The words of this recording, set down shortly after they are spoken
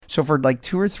So for like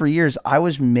 2 or 3 years, I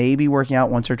was maybe working out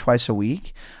once or twice a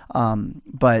week.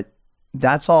 But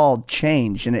that's all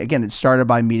changed. And again, it started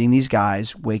by meeting these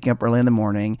guys, waking up early in the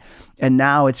morning. And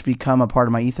now it's become a part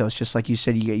of my ethos. Just like you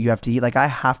said, you have to eat. Like I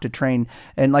have to train.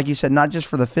 And like you said, not just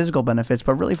for the physical benefits,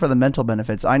 but really for the mental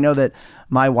benefits. I know that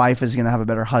my wife is going to have a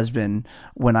better husband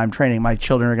when I'm training. My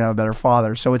children are going to have a better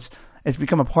father. So it's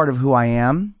become a part of who I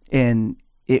am. And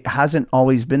it hasn't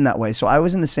always been that way. So I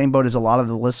was in the same boat as a lot of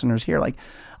the listeners here. Like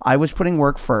I was putting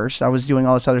work first. I was doing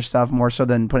all this other stuff more so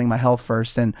than putting my health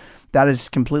first. And that has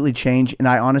completely changed. And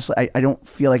I honestly, I don't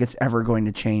feel like it's ever going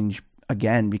to change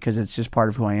again because it's just part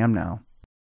of who I am now.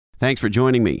 Thanks for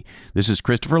joining me. This is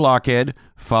Christopher Lochhead,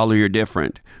 Follow Your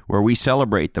Different, where we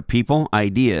celebrate the people,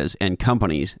 ideas, and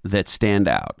companies that stand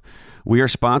out. We are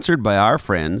sponsored by our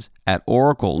friends at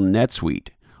Oracle NetSuite.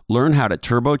 Learn how to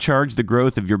turbocharge the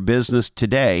growth of your business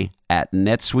today at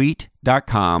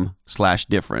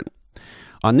netsuite.com/different.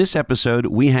 On this episode,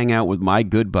 we hang out with my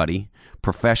good buddy,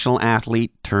 professional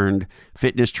athlete turned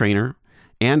fitness trainer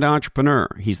and entrepreneur.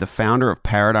 He's the founder of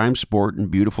Paradigm Sport in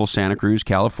beautiful Santa Cruz,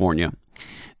 California,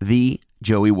 the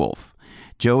Joey Wolf.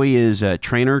 Joey is a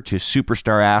trainer to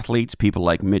superstar athletes, people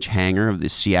like Mitch Hanger of the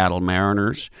Seattle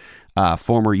Mariners,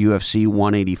 former UFC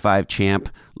 185 champ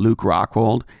Luke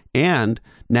Rockhold, and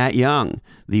Nat Young,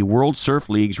 the World Surf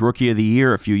League's Rookie of the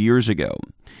Year a few years ago.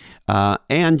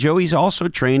 And Joey's also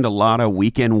trained a lot of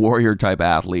weekend warrior type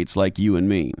athletes like you and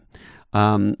me.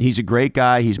 He's a great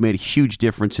guy. He's made a huge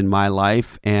difference in my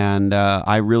life, and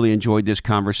I really enjoyed this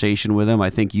conversation with him. I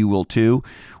think you will too.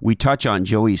 We touch on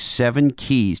Joey's 7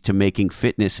 keys to making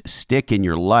fitness stick in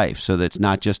your life so that it's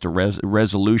not just a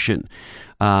resolution.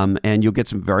 And you'll get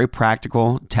some very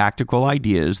practical, tactical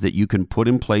ideas that you can put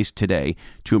in place today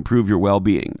to improve your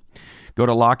well-being. Go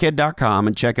to lochhead.com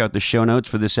and check out the show notes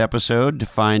for this episode to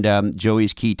find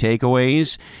Joey's key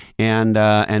takeaways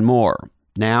and more.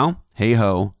 Now, hey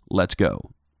ho, let's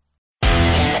go.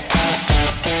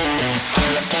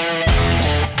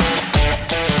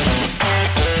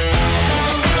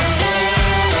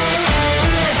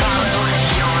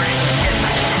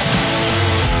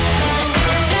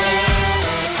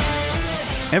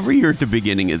 Every year at the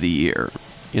beginning of the year,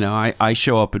 I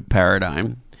show up at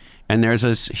Paradigm, and there's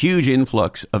this huge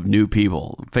influx of new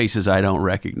people, faces I don't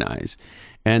recognize.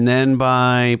 And then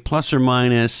by plus or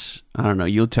minus, I don't know,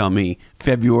 you'll tell me,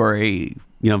 February,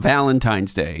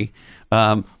 Valentine's Day,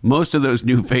 most of those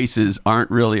new faces aren't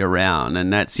really around.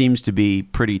 And that seems to be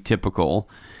pretty typical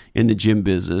in the gym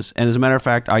business. And as a matter of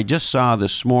fact, I just saw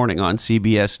this morning on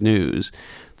CBS News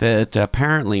that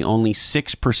apparently only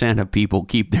 6% of people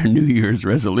keep their New Year's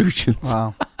resolutions.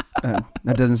 Wow.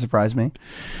 That doesn't surprise me.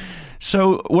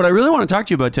 So what I really want to talk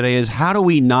to you about today is how do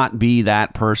we not be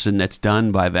that person that's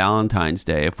done by Valentine's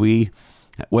Day?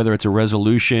 Whether it's a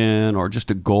resolution or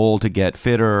just a goal to get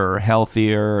fitter or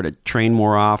healthier, or to train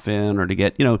more often, or to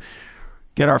get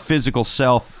our physical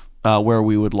self where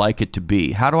we would like it to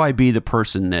be. How do I be the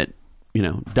person that,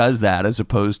 does that as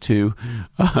opposed to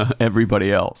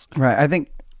everybody else? Right. I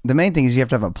think the main thing is you have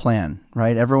to have a plan,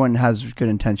 right? Everyone has good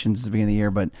intentions at the beginning of the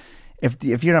year, but if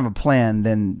you don't have a plan,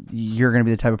 then you're going to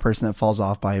be the type of person that falls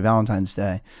off by Valentine's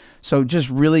Day. So just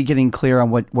really getting clear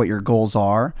on what your goals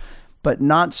are, but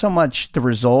not so much the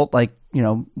result. Like,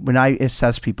 when I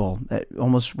assess people,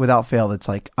 almost without fail, it's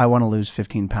like, I want to lose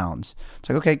 15 pounds. It's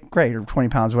like, okay, great, or 20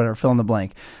 pounds, whatever, fill in the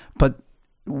blank. But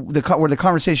where the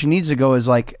conversation needs to go is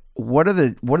like, what are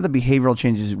the behavioral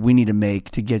changes we need to make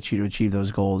to get you to achieve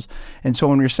those goals? And so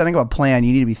when you're setting up a plan,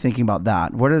 you need to be thinking about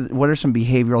that. What are some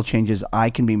behavioral changes I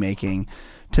can be making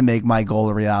to make my goal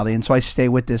a reality? And so I stay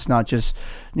with this, not just,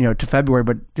 to February,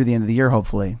 but through the end of the year,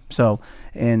 hopefully. So,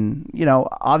 and,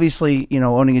 obviously,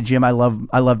 owning a gym, I love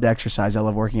to exercise. I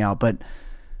love working out, but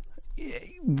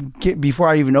before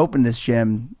I even opened this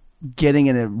gym, getting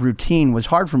in a routine was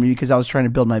hard for me because I was trying to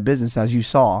build my business, as you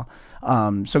saw.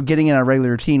 So getting in a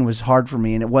regular routine was hard for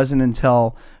me. And it wasn't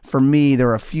until, for me, there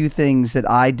were a few things that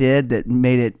I did that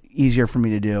made it easier for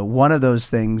me to do. One of those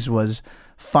things was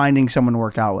finding someone to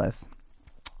work out with.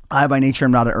 I, by nature,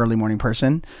 am not an early morning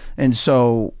person. And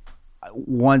so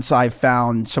once I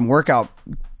found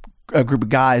a group of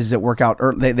guys that work out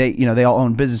early, they all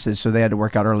own businesses, so they had to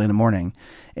work out early in the morning.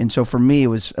 And so for me, it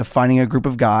was finding a group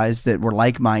of guys that were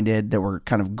like-minded, that were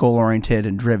kind of goal-oriented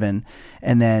and driven,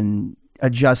 and then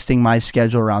adjusting my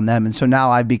schedule around them. And so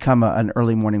now I've become an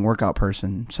early morning workout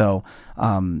person. So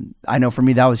I know for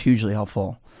me, that was hugely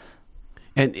helpful.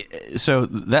 And so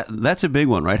that's a big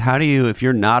one, right? How do you, if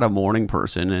you're not a morning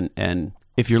person, and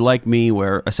if you're like me,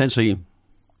 where essentially,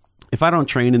 if I don't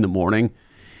train in the morning,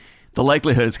 the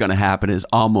likelihood it's going to happen is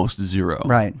almost zero.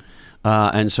 Right.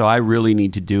 And so I really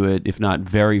need to do it, if not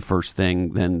very first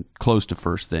thing, then close to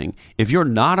first thing. If you're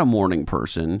not a morning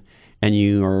person and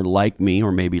you are like me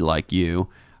or maybe like you,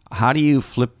 how do you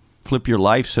flip your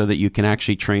life so that you can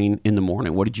actually train in the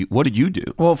morning? What did you do?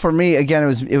 Well, for me, again,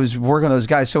 it was working with those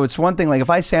guys. So it's one thing, like if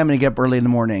I say I'm going to get up early in the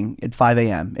morning at 5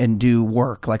 a.m. and do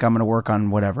work, like I'm going to work on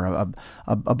whatever,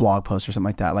 a blog post or something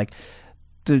like that, like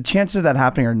the chances of that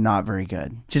happening are not very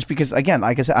good. Just because, again,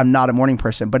 like I said, I'm not a morning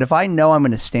person. But if I know I'm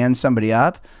going to stand somebody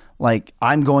up, like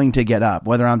I'm going to get up,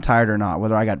 whether I'm tired or not,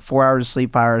 whether I got 4 hours of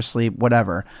sleep, 5 hours of sleep,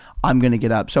 whatever, I'm going to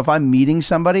get up. So if I'm meeting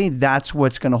somebody, that's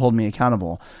what's going to hold me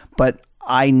accountable. But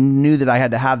I knew that I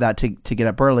had to have that to get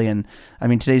up early. And I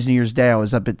mean, today's New Year's Day. I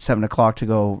was up at 7 o'clock to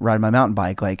go ride my mountain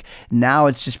bike. Like now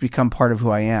it's just become part of who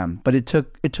I am, but it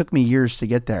took me years to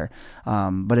get there.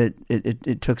 But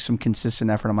it took some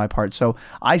consistent effort on my part. So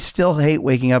I still hate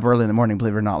waking up early in the morning,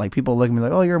 believe it or not. Like people look at me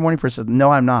like, oh, you're a morning person. No,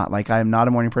 I'm not. Like I am not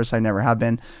a morning person. I never have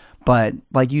been. But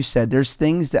like you said, there's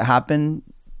things that happen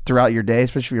throughout your day,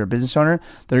 especially if you're a business owner,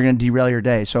 that are going to derail your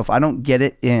day. So if I don't get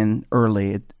it in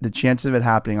early, the chances of it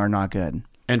happening are not good.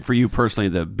 And for you personally,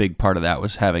 the big part of that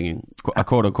was having a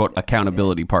quote unquote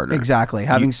accountability partner. Exactly.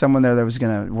 Having someone there that was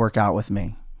going to work out with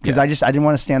me, because I didn't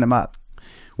want to stand him up.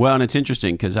 Well, and it's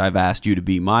interesting because I've asked you to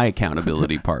be my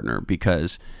accountability partner,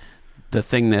 because the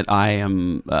thing that I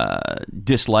am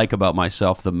dislike about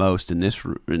myself the most in this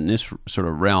sort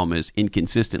of realm is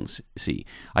inconsistency.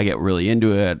 I get really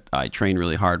into it. I train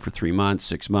really hard for 3 months,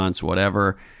 6 months,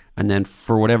 whatever. And then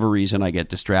for whatever reason, I get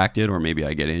distracted, or maybe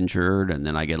I get injured, and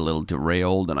then I get a little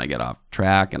derailed and I get off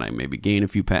track and I maybe gain a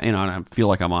few pounds, and I feel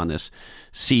like I'm on this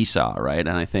seesaw, right?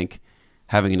 And I think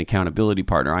having an accountability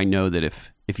partner, I know that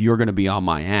if you're going to be on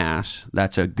my ass,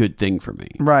 that's a good thing for me.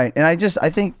 Right. And I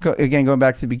think, again, going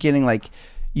back to the beginning, like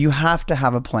you have to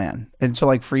have a plan. And so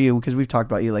like for you, because we've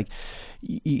talked about you, like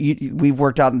we've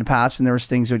worked out in the past and there was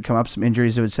things that would come up, some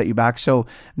injuries that would set you back. So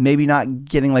maybe not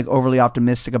getting like overly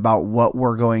optimistic about what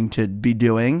we're going to be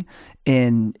doing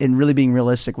and really being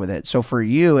realistic with it. So for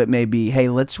you, it may be, hey,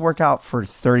 let's work out for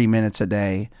 30 minutes a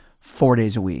day, 4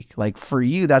 days a week. Like for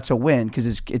you, that's a win because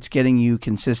it's getting you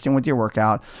consistent with your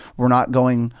workout. We're not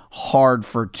going hard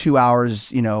for 2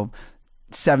 hours,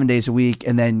 7 days a week.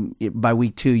 And then by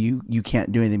week 2, you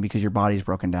can't do anything because your body's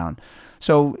broken down.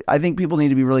 So I think people need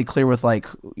to be really clear with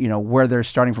where they're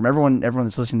starting from. Everyone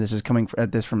that's listening to this is coming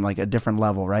at this from like a different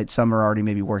level, right? Some are already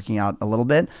maybe working out a little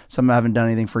bit. Some haven't done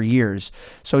anything for years.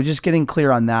 So just getting clear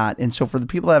on that. And so for the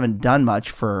people that haven't done much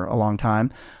for a long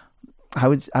time, I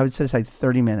would set aside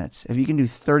 30 minutes. If you can do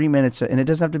 30 minutes, and it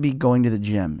doesn't have to be going to the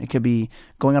gym. It could be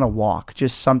going on a walk,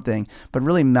 just something, but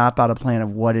really map out a plan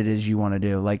of what it is you want to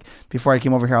do. Like before I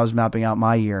came over here, I was mapping out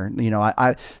my year.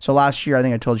 So last year, I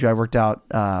think I told you I worked out,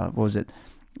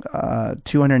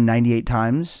 298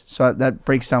 times. So that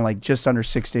breaks down like just under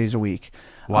 6 days a week.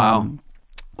 Wow.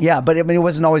 Yeah, but I mean, it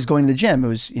wasn't always going to the gym. It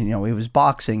was, it was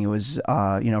boxing. It was,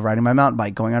 riding my mountain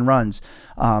bike, going on runs.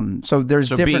 So there's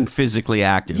different being physically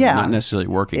active, not necessarily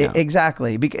working out.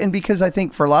 Exactly. And because I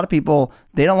think for a lot of people,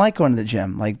 they don't like going to the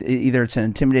gym. Like either it's an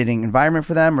intimidating environment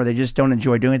for them or they just don't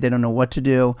enjoy doing it. They don't know what to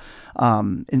do.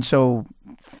 And so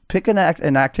pick an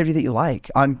activity that you like.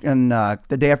 On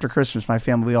the day after Christmas, my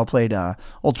family, we all played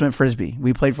Ultimate Frisbee.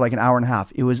 We played for like an hour and a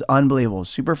half. It was unbelievable,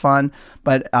 super fun.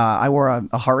 But I wore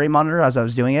a heart rate monitor as I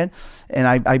was doing it, and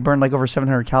I burned like over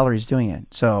 700 calories doing it.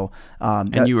 So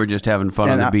and you were just having fun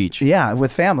on the beach. Yeah,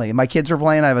 with family. My kids were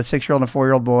playing. I have a 6-year-old and a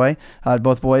 4-year-old boy,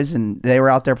 both boys, and they were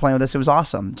out there playing with us. It was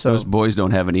awesome. So those boys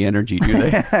don't have any energy, do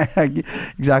they?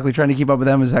 Exactly. Trying to keep up with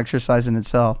them is exercise in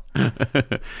itself.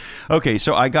 Okay,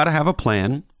 so I got to have a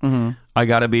plan. Mm-hmm. I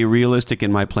got to be realistic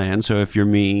in my plan. So if you're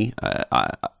me,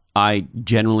 I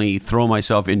generally throw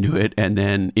myself into it and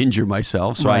then injure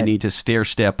myself. So I need to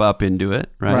step up into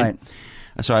it. Right.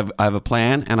 So I have a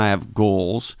plan and I have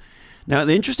goals. Now,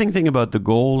 the interesting thing about the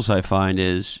goals I find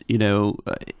is,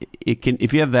 it can,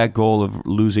 if you have that goal of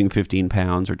losing 15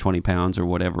 pounds or 20 pounds or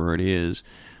whatever it is,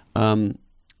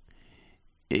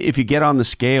 if you get on the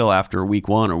scale after week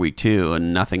 1 or week 2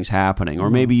 and nothing's happening, or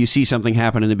maybe you see something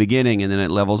happen in the beginning and then it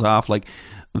levels off, like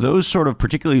those sort of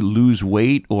particularly lose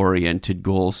weight oriented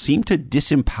goals seem to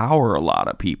disempower a lot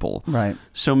of people. Right.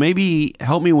 So maybe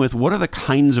help me with what are the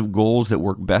kinds of goals that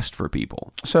work best for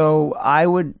people? So I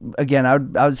would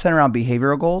center around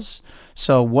behavioral goals.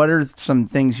 So what are some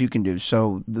things you can do?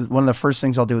 So one of the first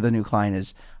things I'll do with a new client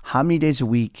is, how many days a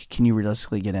week can you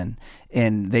realistically get in?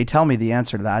 And they tell me the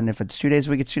answer to that. And if it's 2 days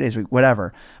a week, it's 2 days a week,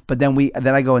 whatever. But then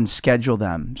I go and schedule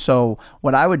them. So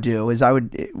what I would do is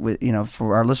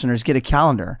for our listeners, get a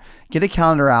calendar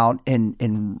out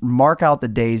and mark out the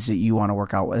days that you want to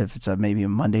work out. If it's maybe a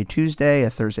Monday, Tuesday, a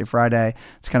Thursday, Friday,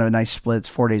 it's kind of a nice split. It's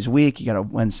 4 days a week. You got a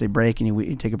Wednesday break and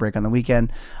you take a break on the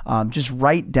weekend. Just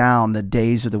write down the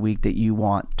days of the week that you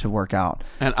want to work out.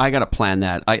 And I got to plan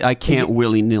that. I can't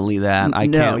willy-nilly that. I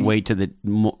can't wait to the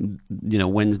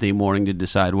Wednesday morning to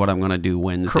decide what I'm going to do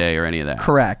Wednesday or any of that.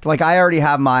 Correct. Like I already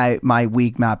have my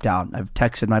week mapped out. I've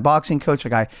texted my boxing coach.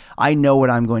 Like I know what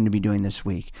I'm going to be doing this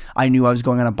week. I knew I was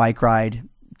going on a bike ride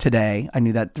today. I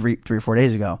knew that three or 4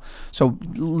 days ago. So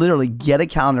literally get a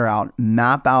calendar out,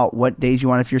 map out what days you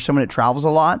want. If you're someone that travels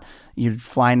a lot, you're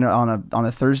flying on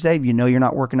a Thursday, you're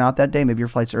not working out that day. Maybe your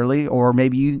flight's early, or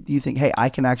maybe you think, hey, I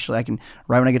can right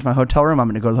when I get to my hotel room, I'm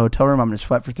going to go to the hotel room. I'm going to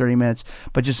sweat for 30 minutes,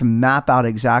 but just map out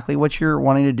exactly what you're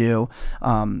wanting to do.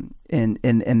 And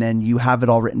then you have it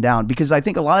all written down, because I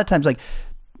think a lot of times, like,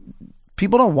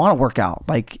 people don't want to work out.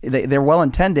 Like they're well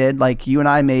intended. Like you and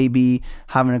I may be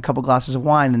having a couple glasses of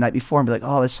wine the night before and be like,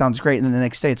 oh, this sounds great. And then the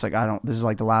next day it's like, this is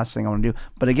like the last thing I want to do.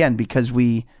 But again, because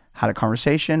we had a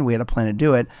conversation, we had a plan to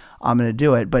do it, I'm going to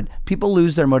do it. But people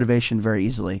lose their motivation very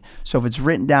easily. So if it's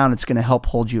written down, it's going to help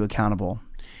hold you accountable.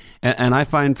 And I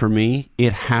find for me,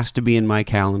 it has to be in my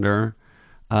calendar.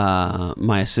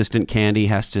 My assistant Candy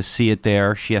has to see it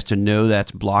there. She has to know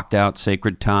that's blocked out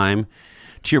sacred time.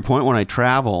 To your point, when I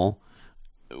travel,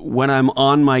 when I'm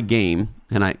on my game,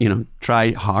 and I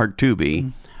try hard to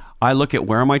be, I look at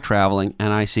where am I traveling,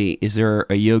 and I see, is there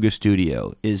a yoga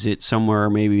studio? Is it somewhere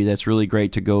maybe that's really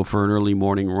great to go for an early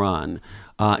morning run?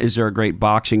 Is there a great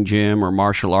boxing gym or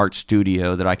martial arts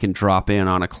studio that I can drop in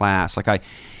on a class?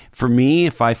 For me,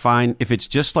 if it's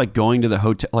just like going to the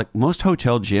hotel, like most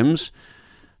hotel gyms,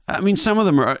 I mean, some of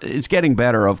them it's getting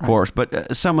better, of course,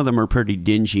 but some of them are pretty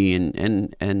dingy.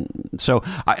 And so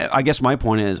I guess my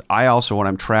point is, I also, when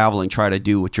I'm traveling, try to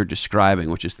do what you're describing,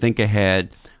 which is think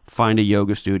ahead, find a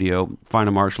yoga studio, find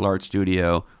a martial arts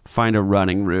studio, find a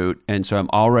running route. And so I'm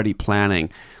already planning,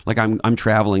 like I'm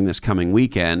traveling this coming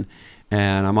weekend,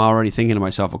 and I'm already thinking to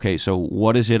myself, okay, so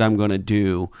what is it I'm going to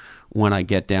do when I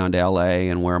get down to LA,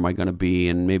 and where am I going to be?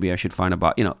 And maybe I should find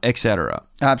et cetera.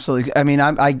 Absolutely. I mean,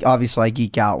 I obviously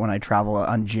geek out when I travel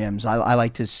on gyms. I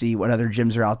like to see what other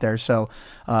gyms are out there. So,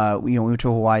 we went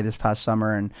to Hawaii this past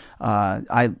summer, and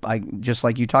I just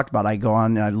like you talked about, I go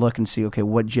on and I look and see, okay,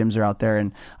 what gyms are out there.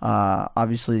 And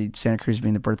obviously, Santa Cruz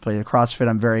being the birthplace of CrossFit,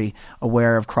 I'm very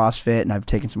aware of CrossFit, and I've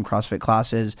taken some CrossFit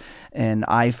classes, and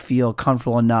I feel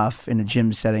comfortable enough in a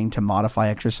gym setting to modify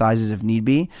exercises if need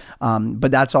be.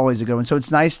 But that's always a good one. So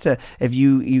it's nice to, if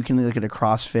you can look at a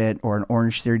CrossFit or an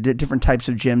Orange Theory, different types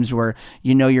of gyms where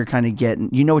you're kind of getting,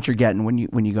 what you're getting when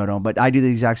you go to them. But I do the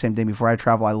exact same thing. Before I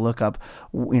travel, I look up,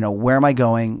 where am I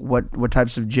going? What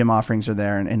types of gym offerings are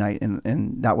there?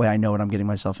 And that way I know what I'm getting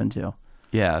myself into.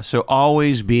 Yeah. So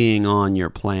always being on your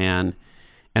plan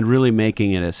and really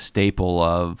making it a staple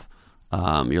of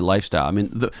your lifestyle. I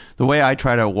mean, the way I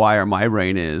try to wire my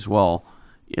brain is, well,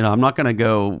 I'm not going to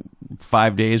go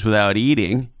 5 days without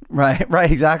eating.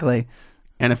 Right, exactly.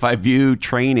 And if I view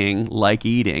training like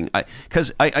eating,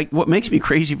 because what makes me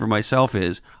crazy for myself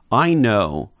is I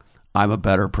know I'm a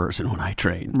better person when I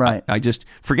train. Right. I just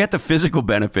forget the physical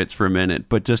benefits for a minute,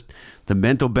 but just the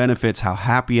mental benefits, how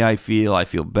happy I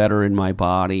feel better in my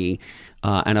body.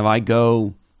 And if I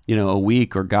go, a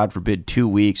week or God forbid 2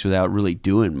 weeks without really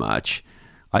doing much,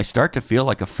 I start to feel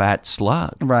like a fat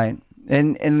slug. Right.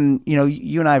 And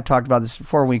you and I have talked about this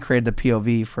before. When we created the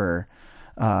POV for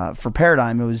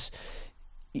Paradigm, it was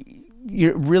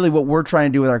really what we're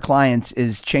trying to do with our clients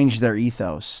is change their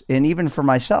ethos. And even for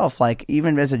myself, like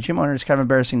even as a gym owner, it's kind of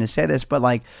embarrassing to say this, but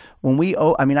like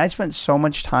when I spent so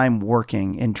much time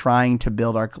working and trying to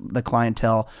build the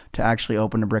clientele to actually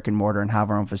open a brick and mortar and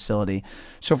have our own facility.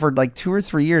 So for like 2 or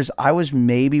 3 years, I was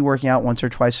maybe working out once or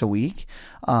twice a week,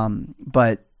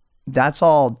 but that's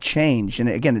all changed. And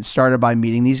again, it started by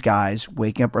meeting these guys,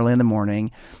 waking up early in the morning,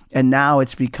 and now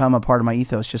it's become a part of my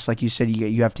ethos. Just like you said,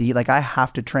 you have to eat. Like I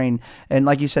have to train, and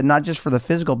like you said, not just for the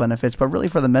physical benefits, but really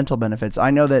for the mental benefits. I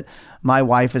know that my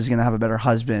wife is going to have a better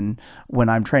husband when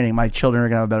I'm training. My children are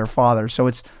going to have a better father. So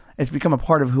it's become a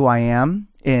part of who I am,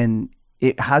 and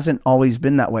it hasn't always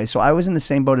been that way. So I was in the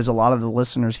same boat as a lot of the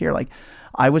listeners here. Like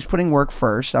I was putting work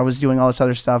first. I was doing all this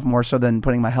other stuff more so than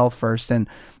putting my health first. And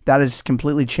that has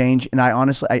completely changed. And I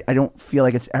honestly, I don't feel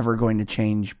like it's ever going to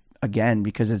change again,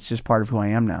 because it's just part of who I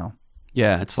am now.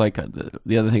 Yeah. It's like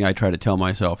the other thing I try to tell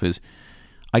myself is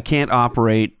I can't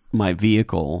operate my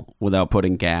vehicle without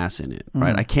putting gas in it,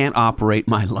 right? I can't operate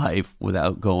my life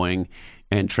without going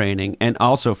and training. And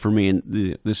also for me,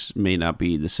 and this may not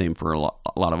be the same for a lot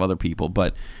of other people,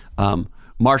 but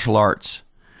martial arts,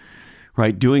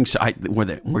 right? Doing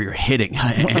where you're hitting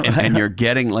and you're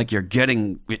getting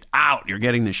it out, you're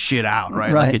getting the shit out,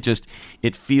 right? Like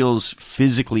it feels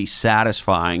physically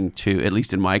satisfying to, at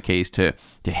least in my case, to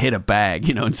hit a bag,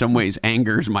 in some ways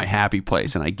anger is my happy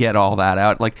place, and I get all that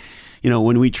out. Like,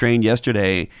 when we trained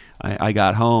yesterday, I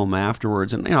got home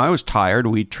afterwards and, I was tired.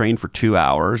 We trained for 2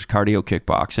 hours, cardio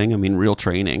kickboxing. I mean, real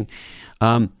training.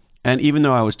 And even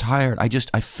though I was tired, I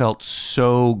felt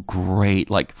so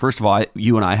great. Like, first of all,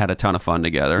 you and I had a ton of fun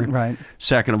together. Right.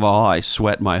 Second of all, I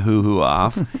sweat my hoo-hoo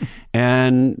off.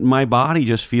 And my body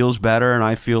just feels better, and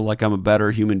I feel like I'm a better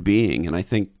human being. And I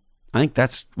think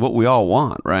that's what we all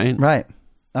want, right? Right.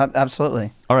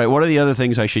 Absolutely. All right. What are the other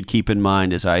things I should keep in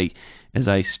mind as I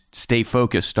stay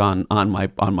focused on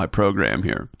my program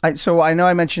here? So I know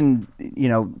I mentioned,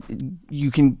 you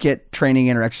can get training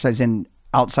in or exercise in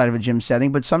outside of a gym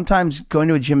setting, but sometimes going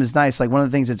to a gym is nice. Like, one of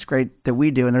the things that's great that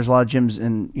we do, and there's a lot of gyms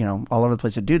in, all over the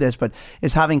place that do this, but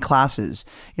is having classes.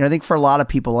 I think for a lot of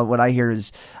people, what I hear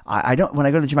is when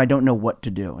I go to the gym, I don't know what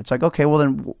to do. It's like, okay, well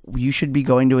then you should be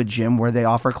going to a gym where they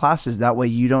offer classes. That way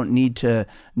you don't need to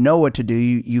know what to do.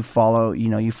 You follow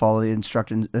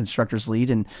the instructor's lead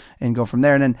and go from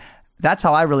there. And then that's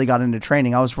how I really got into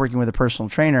training. I was working with a personal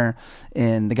trainer,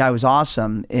 and the guy was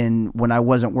awesome. And when I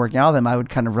wasn't working out with him, I would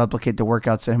kind of replicate the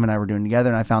workouts that him and I were doing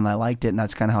together. And I found that I liked it. And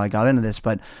that's kind of how I got into this.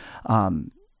 But,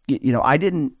 I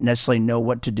didn't necessarily know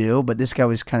what to do, but this guy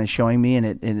was kind of showing me, and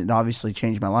it obviously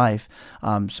changed my life.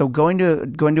 So going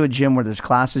to a gym where there's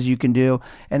classes you can do,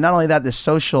 and not only that, the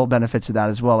social benefits of that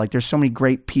as well. Like, there's so many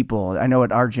great people. I know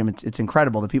at our gym, it's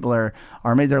incredible. The people are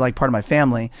they're like part of my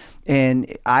family, and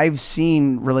I've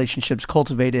seen relationships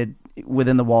cultivated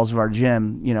within the walls of our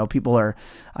gym. People are,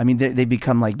 they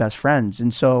become like best friends.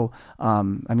 And so,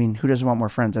 who doesn't want more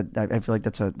friends? I feel like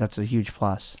that's a huge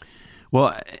plus.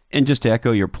 Well, and just to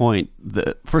echo your point,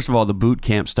 first of all, the boot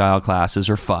camp style classes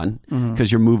are fun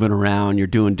because you're moving around, you're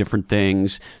doing different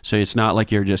things. So it's not like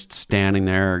you're just standing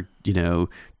there,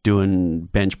 doing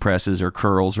bench presses or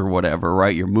curls or whatever,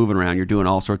 right? You're moving around, you're doing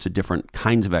all sorts of different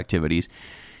kinds of activities.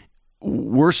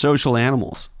 We're social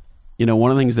animals.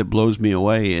 One of the things that blows me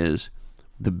away is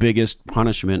the biggest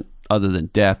punishment other than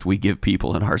death we give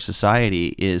people in our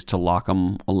society is to lock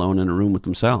them alone in a room with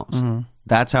themselves.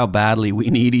 That's how badly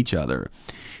we need each other.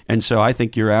 And so I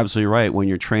think you're absolutely right. When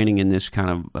you're training in this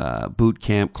kind of boot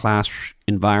camp class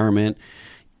environment,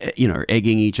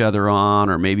 egging each other on,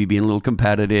 or maybe being a little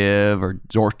competitive, or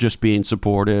just being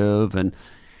supportive.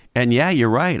 And yeah, you're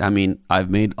right. I've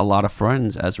made a lot of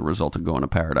friends as a result of going to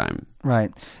Paradigm.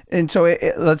 Right. And so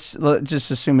let's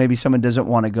just assume maybe someone doesn't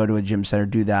want to go to a gym center,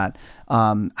 do that.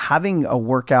 Having a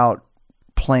workout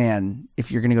plan,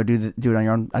 if you're going to go do it on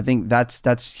your own, I think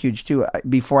that's huge too.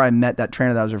 Before I met that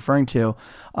trainer that I was referring to,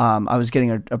 I was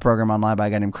getting a program online by a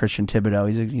guy named Christian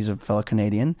Thibodeau. He's a fellow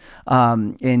Canadian,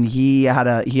 and he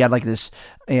had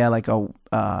like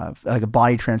a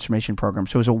body transformation program.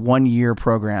 So it was a 1-year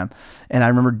program, and I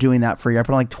remember doing that for a year. I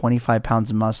put on like 25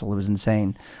 pounds of muscle. It was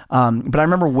insane. But I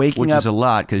remember waking up, which is a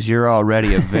lot because you're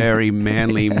already a very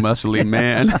manly, muscly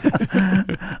man.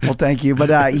 Well, thank you.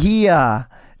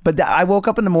 But I woke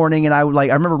up in the morning, and I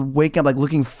remember waking up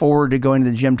looking forward to going to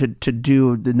the gym to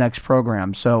do the next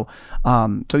program. So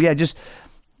yeah, just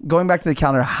going back to the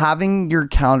calendar, having your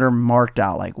calendar marked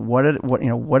out, like what are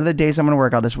the days I'm going to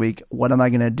work out this week? What am I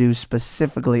going to do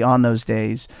specifically on those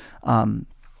days?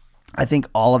 I think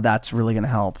all of that's really going to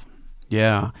help.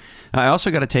 Yeah. I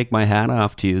also got to take my hat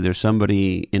off to you. There's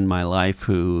somebody in my life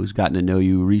who's gotten to know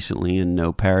you recently and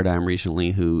know Paradigm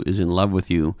recently who is in love with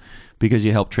you because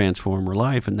you helped transform her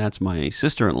life, and that's my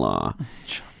sister-in-law.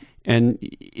 And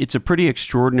it's a pretty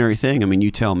extraordinary thing.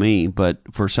 You tell me, but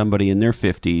for somebody in their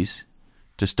 50s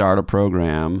to start a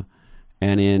program,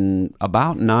 and in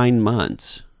about 9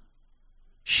 months,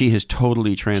 she has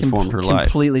totally transformed her life.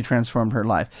 Completely transformed her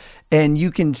life. And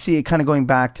you can see it kind of going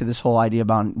back to this whole idea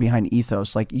behind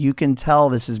ethos. Like, you can tell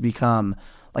this has become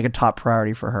like a top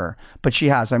priority for her. But she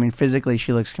has. Physically,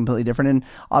 she looks completely different. And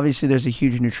obviously, there's a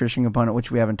huge nutrition component, which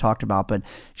we haven't talked about, but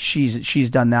she's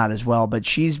done that as well. But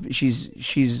she's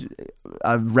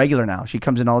a regular now. She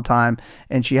comes in all the time,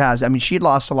 and she has. She'd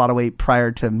lost a lot of weight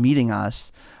prior to meeting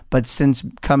us. But since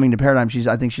coming to Paradigm,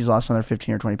 I think she's lost another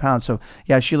 15 or 20 pounds. So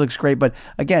yeah, she looks great. But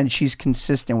again, she's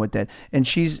consistent with it. And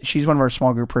she's one of our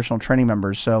small group personal training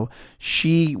members. So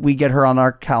we get her on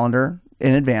our calendar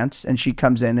in advance, and she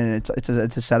comes in, and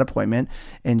it's a set appointment,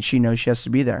 and she knows she has to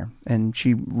be there, and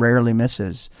she rarely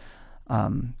misses.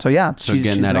 So yeah. So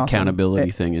again, that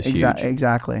accountability thing is huge.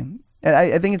 Exactly. And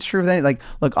I think it's true of that. Like,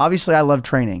 look, obviously I love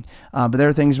training, but there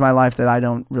are things in my life that I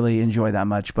don't really enjoy that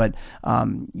much. But,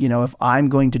 if I'm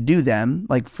going to do them,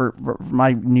 like for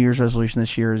my New Year's resolution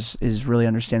this year is really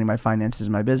understanding my finances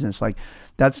and my business. Like,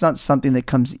 that's not something that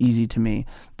comes easy to me,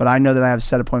 but I know that I have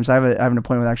set appointments. I have an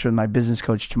appointment with my business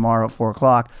coach tomorrow at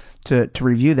 4:00 to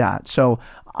review that. So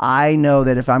I know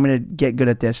that if I'm going to get good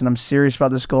at this and I'm serious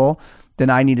about this goal, then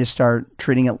I need to start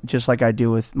treating it just like I do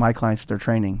with my clients with their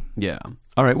training. Yeah.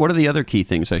 All right. What are the other key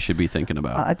things I should be thinking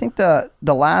about? I think the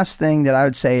last thing that I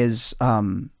would say is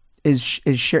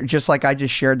share, just like I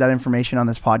just shared that information on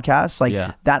this podcast, like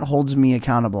that holds me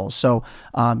accountable. So,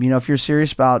 if you're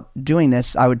serious about doing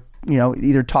this, I would,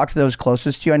 either talk to those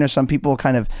closest to you. I know some people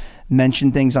kind of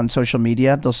mention things on social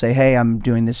media. They'll say, "Hey, I'm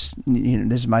doing this.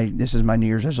 This is my New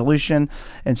Year's resolution,"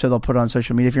 and so they'll put it on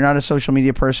social media. If you're not a social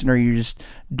media person or you just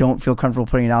don't feel comfortable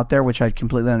putting it out there, which I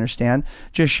completely understand,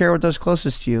 just share with those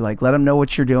closest to you. Like, let them know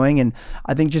what you're doing. And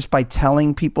I think just by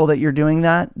telling people that you're doing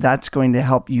that, that's going to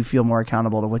help you feel more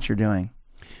accountable to what you're doing.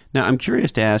 Now, I'm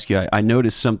curious to ask you. I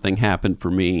noticed something happened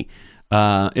for me.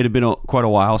 It had been quite a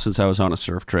while since I was on a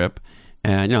surf trip.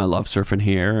 And, I love surfing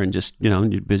here and just,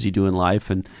 you're busy doing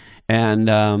life. And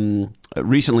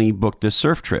recently booked this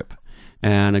surf trip.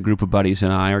 And a group of buddies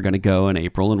and I are going to go in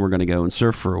April, and we're going to go and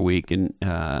surf for a week. And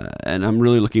I'm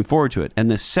really looking forward to it.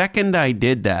 And the second I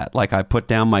did that, like I put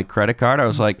down my credit card, I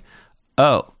was like,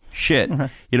 oh, shit.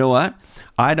 You know what?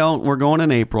 We're going in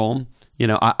April.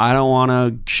 I don't want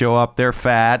to show up there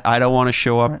fat. I don't want to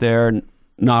show up there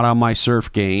not on my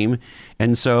surf game.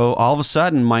 And so all of a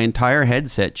sudden my entire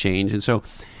headset changed. And so,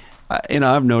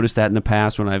 I've noticed that in the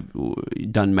past when I've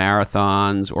done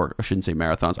marathons, or I shouldn't say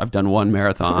marathons, I've done one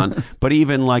marathon, but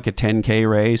even like a 10K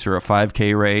race or a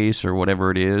 5K race or whatever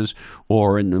it is,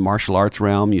 or in the martial arts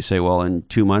realm, you say, well, in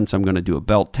 2 months, I'm going to do a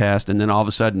belt test. And then all of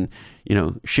a sudden,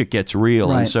 shit gets real.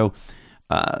 Right. And so,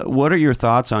 what are your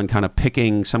thoughts on kind of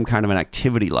picking some kind of an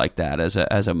activity like that as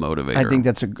a motivator? I think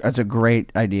that's a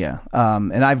great idea,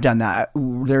 and I've done that.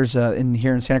 There's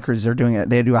here in Santa Cruz, they're doing it.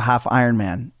 They do a half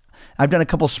Ironman. I've done a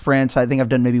couple sprints. I think I've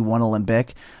done maybe one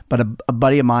Olympic. But a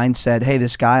buddy of mine said, "Hey,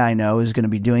 this guy I know is going to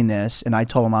be doing this," and I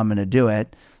told him I'm going to do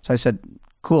it. So I said,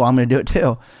 "Cool, I'm going to do it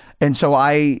too." And so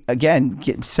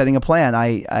setting a plan.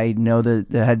 I know the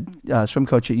head swim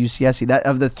coach at UCSC. That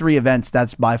of the 3 events,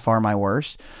 that's by far my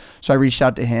worst. So I reached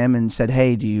out to him and said,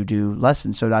 "Hey, do you do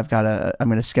lessons?" So I'm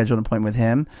going to schedule an appointment with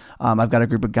him. I've got a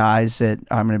group of guys that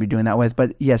I'm going to be doing that with.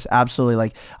 But yes, absolutely.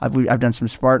 Like I've done some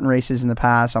Spartan races in the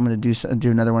past. I'm going to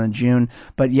do another one in June.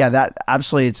 But yeah, that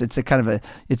absolutely. It's a kind of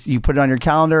you put it on your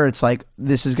calendar. It's like,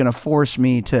 this is going to force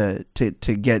me to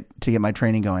get my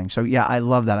training going. So yeah, I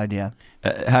love that idea.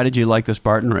 How did you like the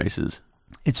Spartan races?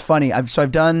 It's funny. I've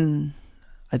done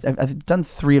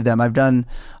 3 of them. I've done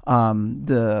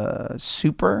the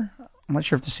Super. I'm not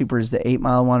sure if the Super is the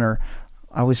 8-mile one, or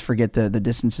I always forget the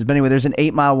distances. But anyway, there's an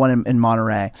 8-mile one in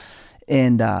Monterey,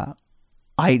 and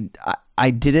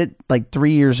I did it like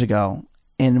 3 years ago.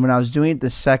 And when I was doing it the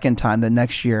second time, the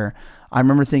next year, I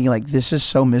remember thinking, like, this is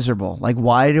so miserable. Like,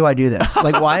 why do I do this?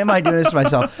 Like, why am I doing this to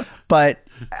myself? But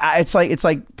it's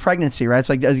like pregnancy, right? It's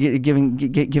like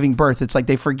giving birth. It's like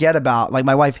they forget about, like,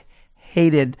 my wife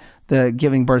hated the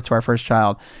giving birth to our first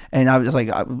child, and I was like,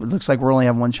 it looks like we're only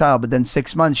having one child. But then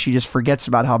 6 months, she just forgets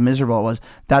about how miserable it was.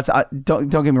 Don't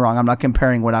get me wrong. I'm not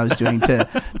comparing what I was doing to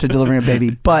delivering a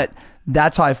baby, but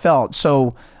that's how I felt.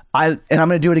 So I'm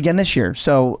going to do it again this year.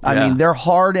 So, I mean, they're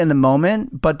hard in the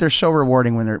moment, but they're so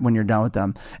rewarding when you're done with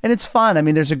them. And it's fun. I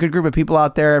mean, there's a good group of people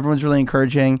out there. Everyone's really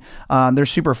encouraging. They're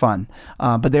super fun.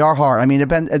 But they are hard. I mean,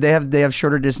 they have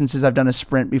shorter distances. I've done a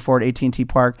sprint before at AT&T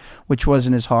Park, which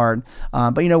wasn't as hard.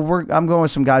 But I'm going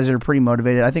with some guys that are pretty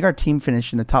motivated. I think our team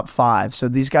finished in the top 5. So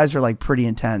these guys are like pretty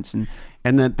intense. And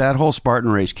that whole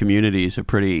Spartan race community is a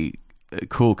pretty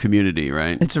cool community,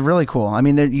 right? It's really cool. I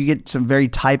mean, you get some very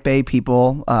type A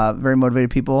people, very motivated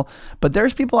people, but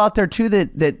there's people out there too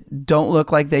that don't look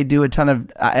like they do a ton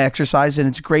of exercise, and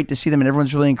it's great to see them, and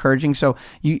everyone's really encouraging. So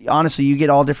you get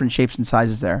all different shapes and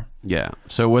sizes there. Yeah.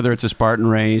 So whether it's a Spartan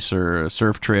race or a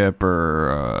surf trip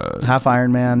or half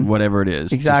Ironman, whatever it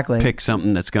is, exactly, just pick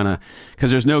something that's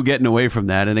because there's no getting away from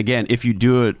that. And again, if you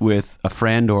do it with a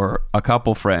friend or a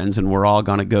couple friends, and we're all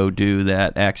gonna go do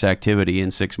that X activity in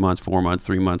 6 months, 4 months,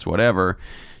 3 months, whatever.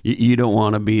 You don't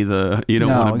want to be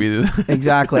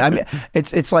exactly. I mean,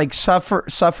 it's like suffer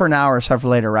now or suffer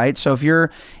later, right? So if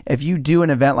you do an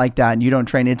event like that and you don't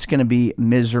train, it's going to be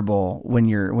miserable when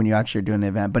you actually are doing the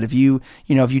event. But if you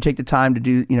take the time to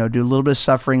do a little bit of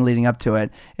suffering leading up to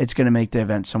it, it's going to make the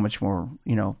event so much more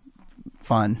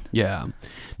fun. Yeah.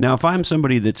 Now, if I'm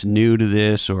somebody that's new to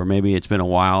this, or maybe it's been a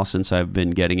while since I've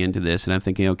been getting into this, and I'm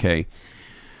thinking, okay,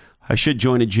 I should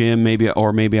join a gym, maybe I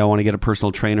want to get a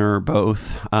personal trainer, or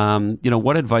both.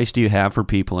 What advice do you have for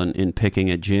people in picking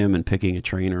a gym and picking a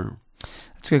trainer?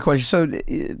 That's a good question. So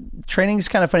training is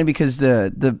kind of funny because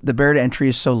the barrier to entry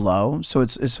is so low, so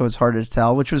it's hard to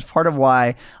tell. Which was part of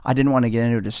why I didn't want to get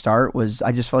into it to start. Was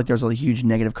I just felt like there was a huge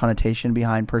negative connotation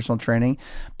behind personal training.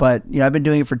 But I've been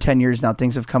doing it for 10 years now.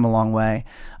 Things have come a long way,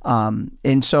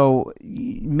 and so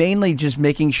mainly just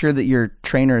making sure that your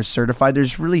trainer is certified.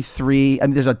 There's really three. I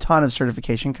mean, there's a ton of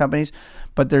certification companies,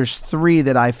 but there's three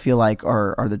that I feel like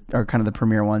are kind of the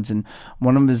premier ones. And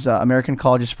one of them is American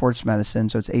College of Sports Medicine,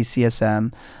 so it's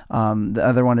ACSM. The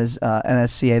other one is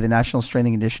NSCA, the National Strength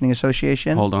and Conditioning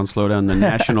Association. Hold on, slow down. The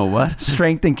National what?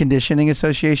 Strength and Conditioning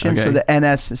Association. Okay. So the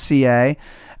NSCA,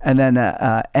 and then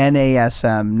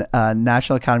NASM,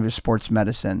 National Academy of Sports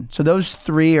Medicine. So those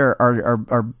three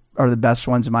are the best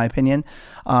ones in my opinion.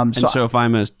 So if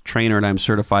I'm a trainer and I'm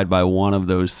certified by one of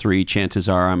those three, chances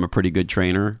are I'm a pretty good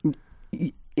trainer.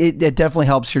 It definitely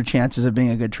helps your chances of being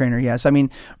a good trainer. Yes. I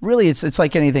mean, really it's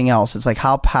like anything else. It's like,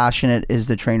 how passionate is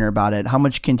the trainer about it? How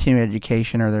much continuing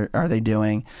education are they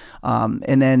doing?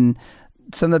 And then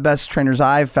some of the best trainers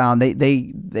I've found,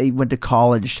 they went to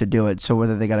college to do it. So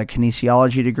whether they got a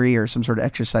kinesiology degree or some sort of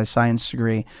exercise science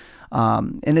degree.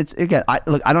 And it's, again,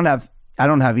 I don't have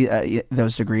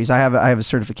those degrees. I have a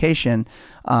certification.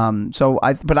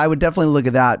 But I would definitely look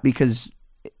at that, because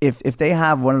if they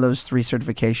have one of those three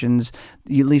certifications,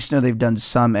 you at least know they've done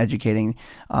some educating.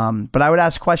 But I would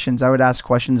ask questions. I would ask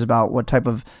questions about what type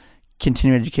of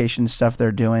continuing education stuff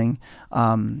they're doing.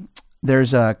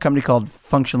 There's a company called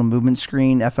Functional Movement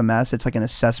Screen, FMS. It's like an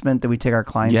assessment that we take our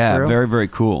clients through. Yeah, very, very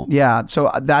cool. Yeah,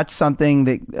 so that's something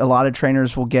that a lot of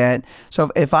trainers will get. So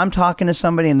if I'm talking to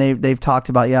somebody and they've talked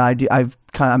about, I'm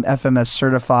FMS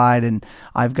certified and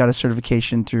I've got a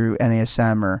certification through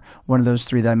NASM or one of those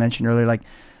three that I mentioned earlier, like,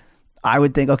 I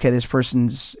would think, okay, this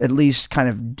person's at least kind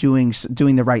of doing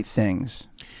the right things.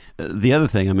 The other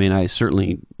thing, I mean, I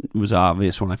certainly was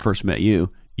obvious when I first met you.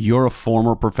 You're a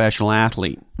former professional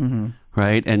athlete, mm-hmm.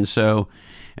 right?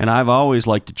 And I've always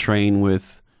liked to train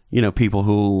with, people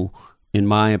who, in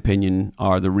my opinion,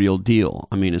 are the real deal.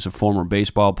 I mean, as a former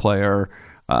baseball player,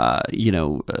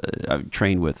 I've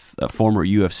trained with former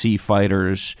UFC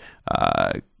fighters,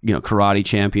 karate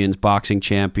champions, boxing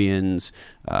champions,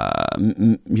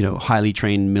 highly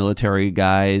trained military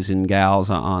guys and gals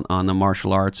on the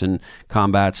martial arts and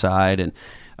combat side. And,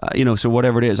 so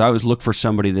whatever it is, I always look for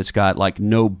somebody that's got like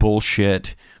no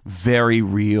bullshit, very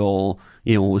real,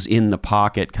 was in the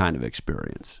pocket kind of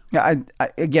experience. Yeah,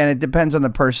 again, it depends on the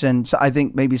person. So I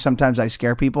think maybe sometimes I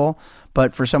scare people,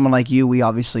 but for someone like you, we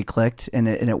obviously clicked and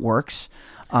it works.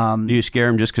 Do you scare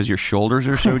them just because your shoulders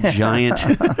are so giant?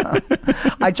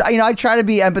 I try to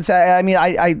be empathetic. I mean,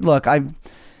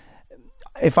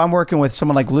 if I'm working with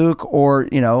someone like Luke or,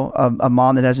 a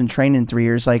mom that hasn't trained in 3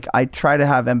 years, like, I try to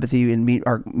have empathy and meet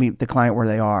the client where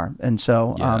they are. And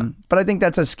so, yeah. But I think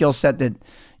that's a skill set that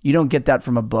you don't get that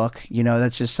from a book.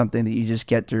 That's just something that you just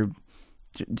get through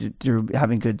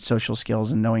having good social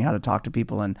skills and knowing how to talk to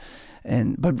people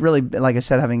but really, like I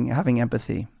said, having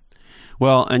empathy.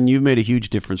 Well, and you've made a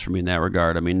huge difference for me in that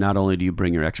regard. I mean, not only do you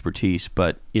bring your expertise,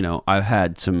 but, I've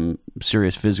had some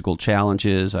serious physical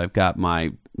challenges. I've got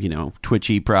my,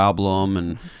 twitchy problem,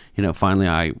 and, finally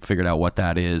I figured out what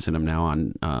that is, and I'm now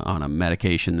on a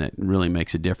medication that really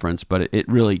makes a difference. But it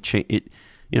really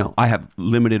I have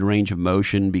limited range of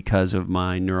motion because of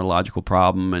my neurological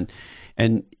problem,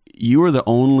 and you are the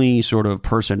only sort of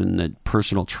person in the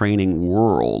personal training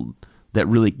world that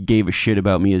really gave a shit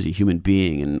about me as a human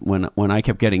being. And when I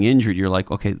kept getting injured, you're like,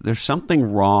 okay, there's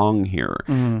something wrong here.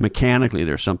 Mm-hmm. Mechanically,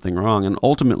 there's something wrong. And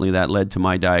ultimately that led to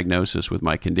my diagnosis with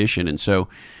my condition. And so,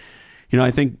 I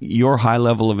think your high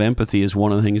level of empathy is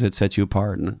one of the things that sets you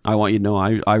apart. And I want you to know,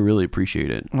 I really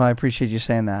appreciate it. Well, I appreciate you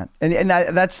saying that. And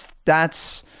that's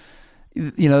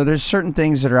there's certain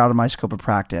things that are out of my scope of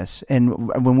practice. And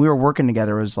when we were working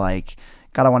together, it was like,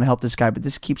 God, I want to help this guy, but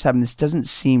this keeps happening. This doesn't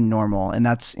seem normal. And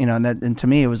that's, and to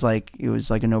me, it was like a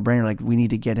no-brainer. Like, we need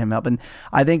to get him help. And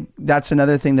I think that's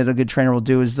another thing that a good trainer will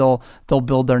do is they'll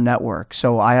build their network.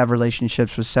 So I have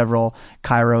relationships with several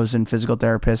chiros and physical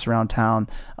therapists around town,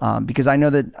 because I know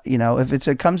that, if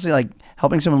it comes to like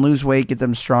helping someone lose weight, get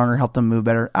them stronger, help them move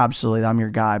better, absolutely, I'm your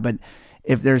guy. But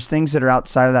if there's things that are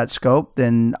outside of that scope,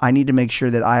 then I need to make sure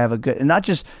that I have a good, and not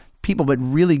just people, but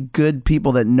really good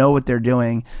people that know what they're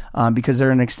doing, because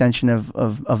they're an extension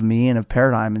of me and of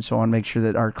Paradigm. And so I want to make sure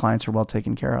that our clients are well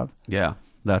taken care of. Yeah.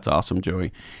 That's awesome,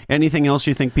 Joey. Anything else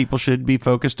you think people should be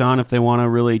focused on if they want to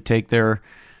really take their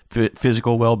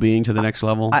physical well-being to the next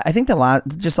level? I think the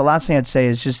last thing I'd say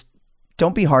is just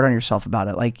don't be hard on yourself about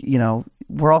it. Like,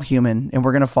 we're all human and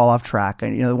we're going to fall off track.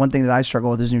 And, the one thing that I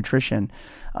struggle with is nutrition.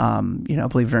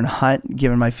 Believe it or not,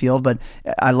 given my field, but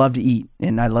I love to eat,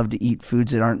 and I love to eat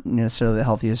foods that aren't necessarily the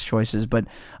healthiest choices. But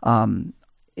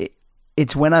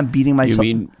it's when I'm beating myself.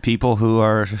 You mean people who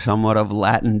are somewhat of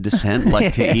Latin descent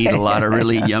like to eat a lot of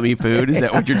really yummy food? Is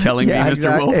that what you're telling me,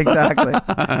 Mr. Wolf? Exactly.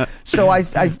 So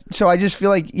I just feel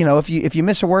like, if you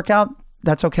miss a workout,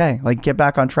 that's okay. Like, get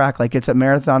back on track. Like, it's a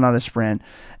marathon, not a sprint.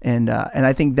 And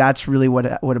I think that's really what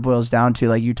it boils down to.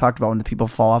 Like you talked about, when the people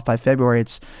fall off by February,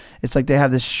 it's like they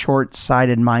have this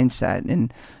short-sighted mindset,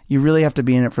 and you really have to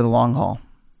be in it for the long haul.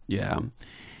 Yeah.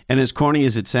 And as corny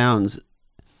as it sounds,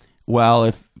 well,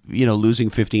 if, losing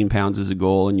 15 pounds is a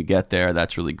goal and you get there,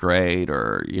 that's really great.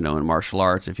 Or, in martial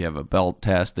arts, if you have a belt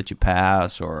test that you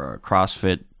pass, or a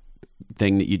CrossFit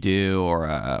thing that you do, or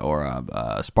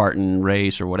a Spartan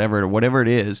race, or whatever it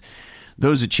is,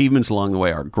 those achievements along the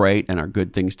way are great and are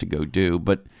good things to go do.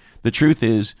 But the truth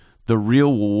is, the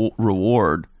real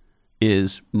reward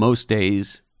is most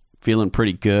days feeling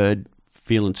pretty good,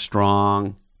 feeling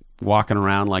strong, walking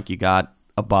around like you got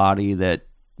a body that,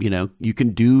 you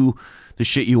can do the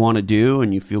shit you want to do,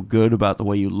 and you feel good about the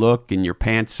way you look, and your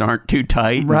pants aren't too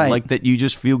tight, right? Like that, you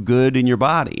just feel good in your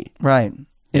body, right?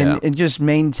 Yeah. And just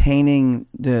maintaining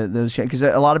those, because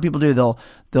a lot of people do.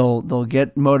 They'll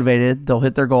get motivated, they'll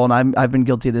hit their goal, and I've been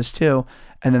guilty of this too,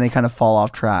 and then they kind of fall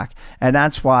off track. And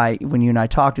that's why when you and I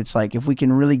talked, it's like, if we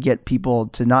can really get people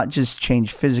to not just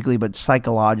change physically, but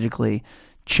psychologically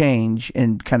change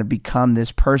and kind of become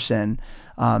this person,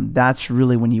 that's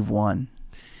really when you've won.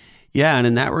 Yeah, and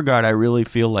in that regard, I really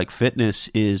feel like fitness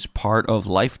is part of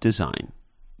life design.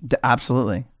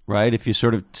 Absolutely. Right? If you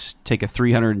sort of take a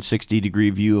 360-degree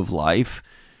view of life,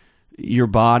 your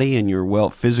body and your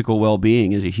physical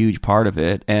well-being is a huge part of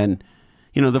it. And,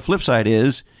 the flip side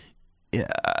is,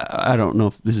 I don't know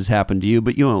if this has happened to you,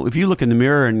 but, if you look in the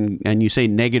mirror and you say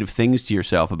negative things to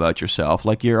yourself about yourself,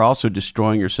 like, you're also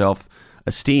destroying your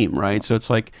self-esteem, right? So it's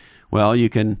like, well, you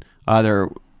can either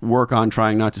work on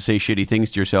trying not to say shitty things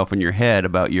to yourself in your head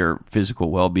about your physical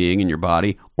well-being in your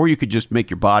body, or you could just make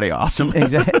your body awesome.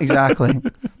 Exactly.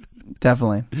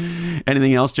 Definitely.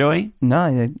 Anything else, Joey?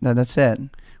 No, that's it.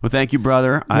 Well, thank you,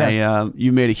 brother. Yeah.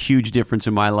 You made a huge difference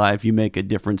in my life. You make a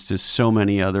difference to so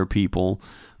many other people.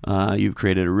 You've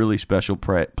created a really special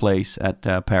place at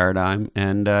Paradigm,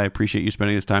 and I appreciate you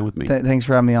spending this time with me. Thanks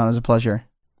for having me on. It was a pleasure.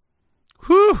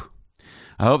 Whew.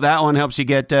 I hope that one helps you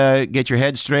get your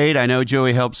head straight. I know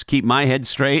Joey helps keep my head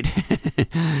straight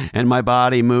and my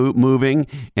body moving.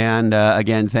 And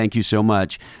again, thank you so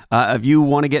much. If you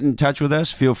want to get in touch with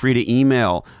us, feel free to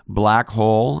email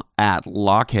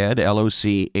blackhole@lochhead,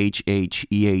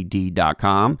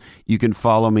 LOCHHEAD.com. You can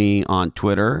follow me on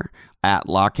Twitter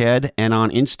 @Lochhead and on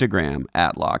Instagram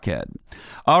 @Lochhead.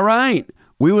 All right.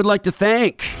 We would like to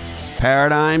thank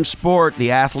Paradigm Sport, the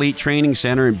athlete training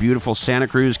center in beautiful Santa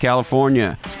Cruz,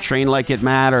 California. Train like it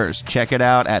matters. Check it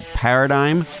out at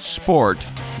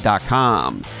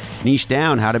paradigmsport.com. Niche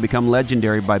Down, How to Become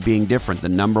Legendary by Being Different, the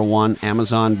 #1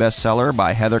 Amazon bestseller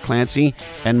by Heather Clancy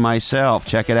and myself.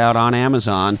 Check it out on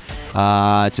Amazon.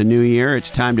 It's a new year. It's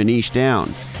time to niche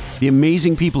down. The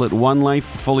amazing people at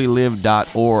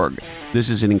onelifefullylive.org.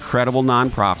 This is an incredible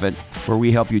nonprofit where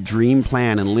we help you dream,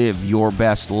 plan, and live your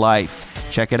best life.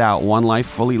 Check it out,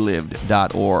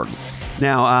 onelifefullylived.org.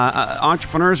 Now,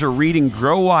 entrepreneurs are reading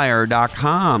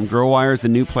GrowWire.com. GrowWire is the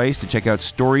new place to check out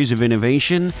stories of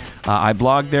innovation. I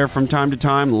blog there from time to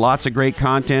time. Lots of great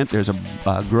content. There's a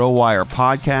GrowWire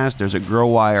podcast. There's a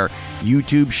GrowWire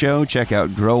YouTube show. Check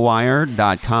out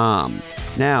GrowWire.com.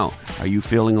 Now, are you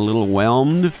feeling a little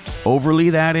whelmed?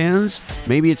 Overly, that is?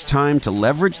 Maybe it's time to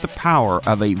leverage the power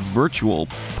of a virtual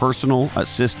personal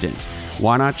assistant.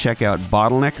 Why not check out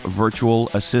Bottleneck Virtual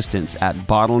Assistants at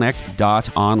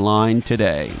bottleneck.online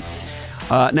today.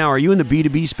 Now, are you in the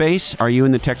B2B space? Are you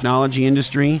in the technology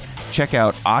industry? Check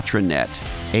out Atranet,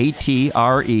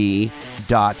 ATRE.net.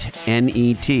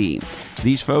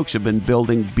 These folks have been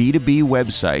building B2B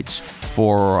websites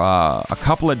for a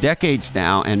couple of decades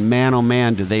now, and man, oh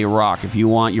man, do they rock. If you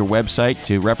want your website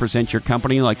to represent your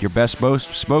company like your best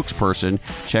spokesperson,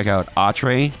 check out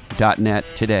atre.net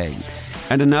today.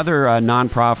 And another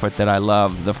nonprofit that I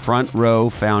love, the Front Row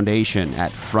Foundation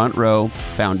at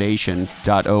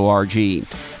frontrowfoundation.org.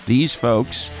 These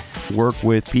folks work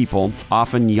with people,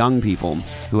 often young people,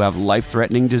 who have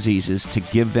life-threatening diseases to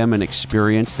give them an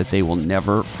experience that they will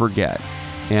never forget.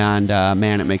 And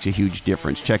man, it makes a huge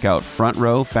difference. Check out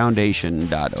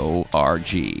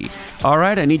frontrowfoundation.org. All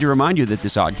right, I need to remind you that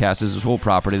this Oddcast is the sole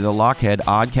property of the Lochhead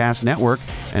Oddcast Network,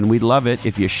 and we'd love it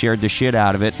if you shared the shit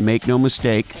out of it. Make no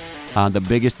mistake, the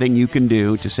biggest thing you can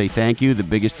do to say thank you, the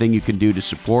biggest thing you can do to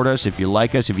support us, if you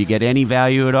like us, if you get any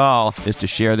value at all, is to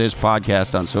share this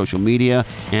podcast on social media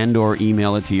and or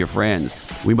email it to your friends.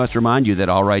 We must remind you that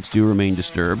all rights do remain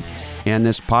disturbed, and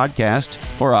this podcast,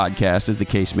 or Oddcast as the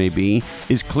case may be,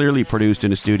 is clearly produced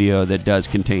in a studio that does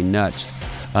contain nuts.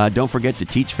 Don't forget to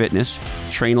teach fitness,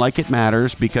 train like it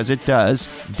matters, because it does.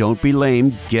 Don't be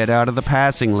lame, get out of the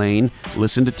passing lane,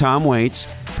 listen to Tom Waits,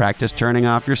 practice turning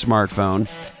off your smartphone,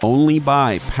 only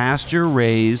buy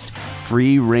pasture-raised,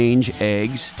 free-range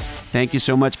eggs. Thank you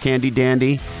so much, Candy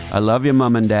Dandy. I love you,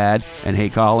 Mom and Dad. And hey,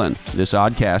 Colin, this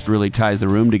Oddcast really ties the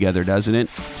room together, doesn't it?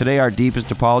 Today, our deepest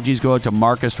apologies go out to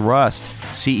Marcus Rust,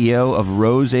 CEO of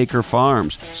Roseacre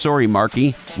Farms. Sorry,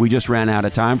 Marky, we just ran out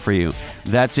of time for you.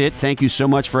 That's it. Thank you so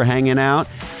much for hanging out.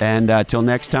 And till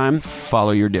next time,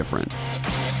 follow your different.